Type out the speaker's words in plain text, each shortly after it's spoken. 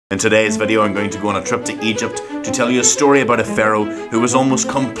In today's video, I'm going to go on a trip to Egypt to tell you a story about a pharaoh who was almost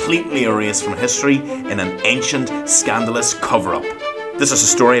completely erased from history in an ancient, scandalous cover-up. This is a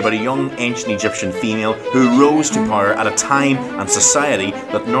story about a young ancient Egyptian female who rose to power at a time and society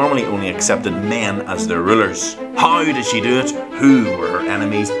that normally only accepted men as their rulers. How did she do it? Who were her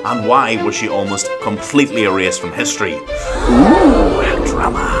enemies? And why was she almost completely erased from history? Ooh,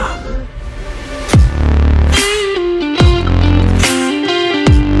 drama.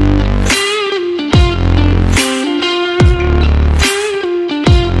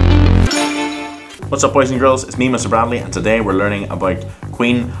 What's up, boys and girls? It's me, Mr. Bradley, and today we're learning about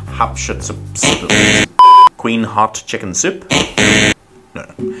Queen Hatshepsut. Queen Hot Chicken Soup? No.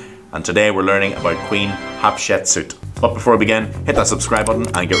 And today we're learning about Queen Hatshepsut. But before we begin, hit that subscribe button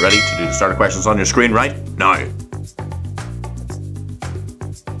and get ready to do the starter questions on your screen right now.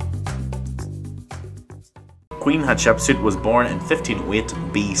 Queen Hatshepsut was born in 1508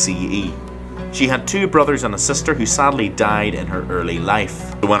 BCE. She had two brothers and a sister who sadly died in her early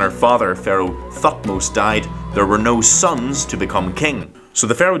life. When her father, Pharaoh Thutmose, died, there were no sons to become king. So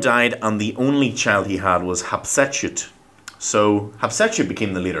the pharaoh died and the only child he had was Hatshepsut. So Hatshepsut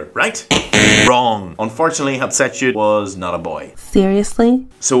became the leader, right? Wrong. Unfortunately, Hatshepsut was not a boy. Seriously?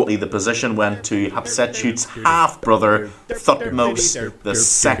 So the position went to Hatshepsut's half-brother, Thutmose II.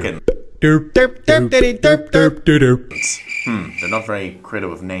 They're not very creative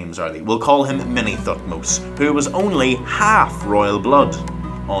with names, are they? We'll call him Mini Thutmose, who was only half royal blood,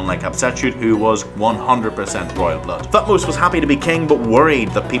 unlike Hatshepsut, who was 100% royal blood. Thutmose was happy to be king, but worried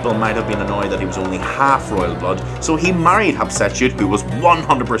that people might have been annoyed that he was only half royal blood, so he married Hatshepsut, who was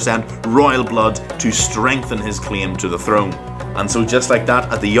 100% royal blood, to strengthen his claim to the throne. And so just like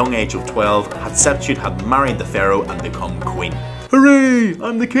that, at the young age of 12, Hatshepsut had married the pharaoh and become queen. Hooray!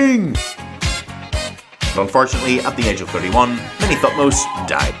 I'm the king! But unfortunately, at the age of 31, Mini Thutmose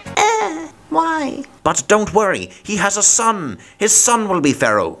died. Why? But don't worry, he has a son. His son will be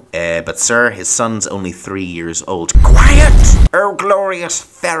pharaoh. But sir, his son's only 3 years old. Quiet! Oh glorious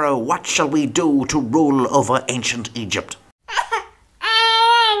pharaoh, what shall we do to rule over ancient Egypt?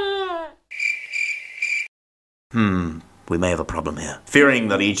 We may have a problem here. Fearing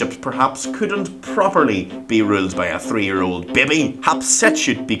that Egypt perhaps couldn't properly be ruled by a 3-year-old baby,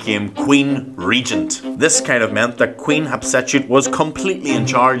 Hatshepsut became Queen Regent. This kind of meant that Queen Hatshepsut was completely in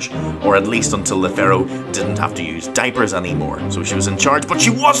charge, or at least until the pharaoh didn't have to use diapers anymore. So she was in charge, but she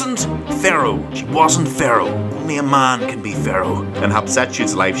wasn't pharaoh. She wasn't pharaoh. Only a man can be pharaoh. In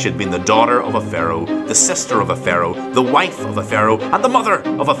Hatshepsut's life, she had been the daughter of a pharaoh, the sister of a pharaoh, the wife of a pharaoh, and the mother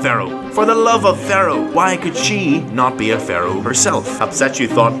of a pharaoh. For the love of pharaoh, why could she not be a pharaoh herself? Hatshepsut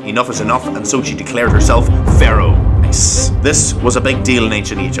thought enough is enough, and so she declared herself pharaoh. Nice. This was a big deal in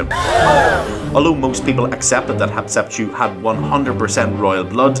ancient Egypt. Although most people accepted that Hatshepsut had 100% royal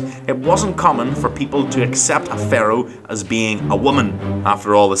blood, it wasn't common for people to accept a pharaoh as being a woman.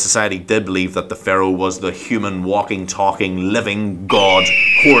 After all, the society did believe that the pharaoh was the human, walking, talking, living god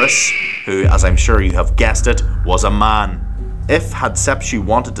Horus, who, as I'm sure you have guessed it, was a man. If Hatshepsut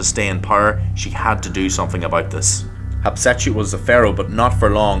wanted to stay in power, she had to do something about this. Hatshepsut was the pharaoh, but not for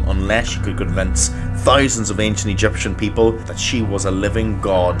long, unless she could convince thousands of ancient Egyptian people that she was a living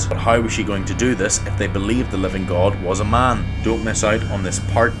god. But how was she going to do this if they believed the living god was a man? Don't miss out on this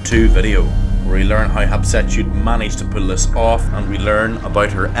part 2 video, where we learn how Hatshepsut managed to pull this off, and we learn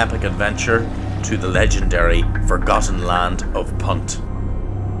about her epic adventure to the legendary forgotten land of Punt.